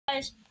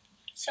guys,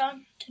 so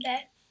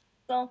today,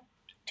 well,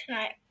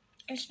 tonight,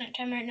 it's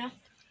nighttime right now,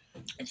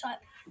 it's like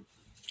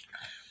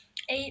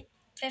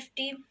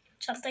 8:50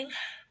 something,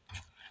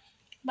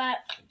 but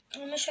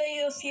I'm going to show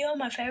you a few of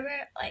my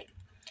favorite,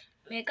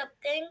 makeup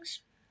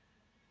things,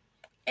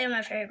 and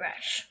my favorite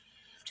brush,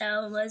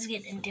 so let's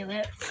get into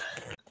it.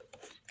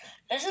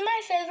 This is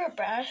my favorite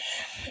brush.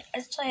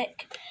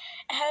 It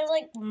has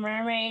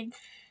mermaid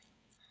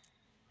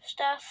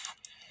stuff,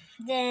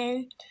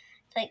 then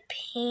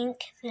pink,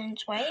 then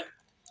it's white.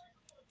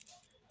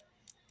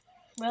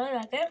 Really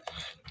like it.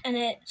 And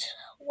it's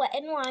Wet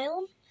n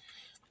Wild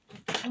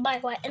by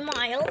Wet n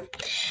Wild.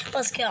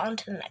 Let's get on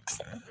to the next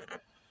thing.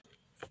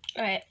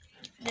 Alright,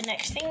 the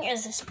next thing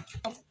is this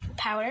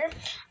powder.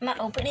 I'm not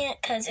opening it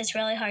because it's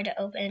really hard to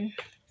open.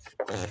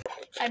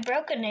 I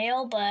broke a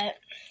nail, but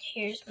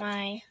here's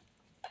my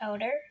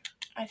powder,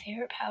 my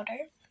favorite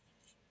powder.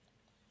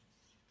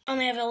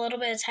 Only have a little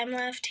bit of time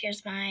left.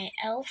 Here's my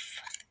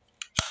e.l.f.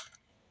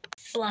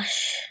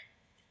 blush.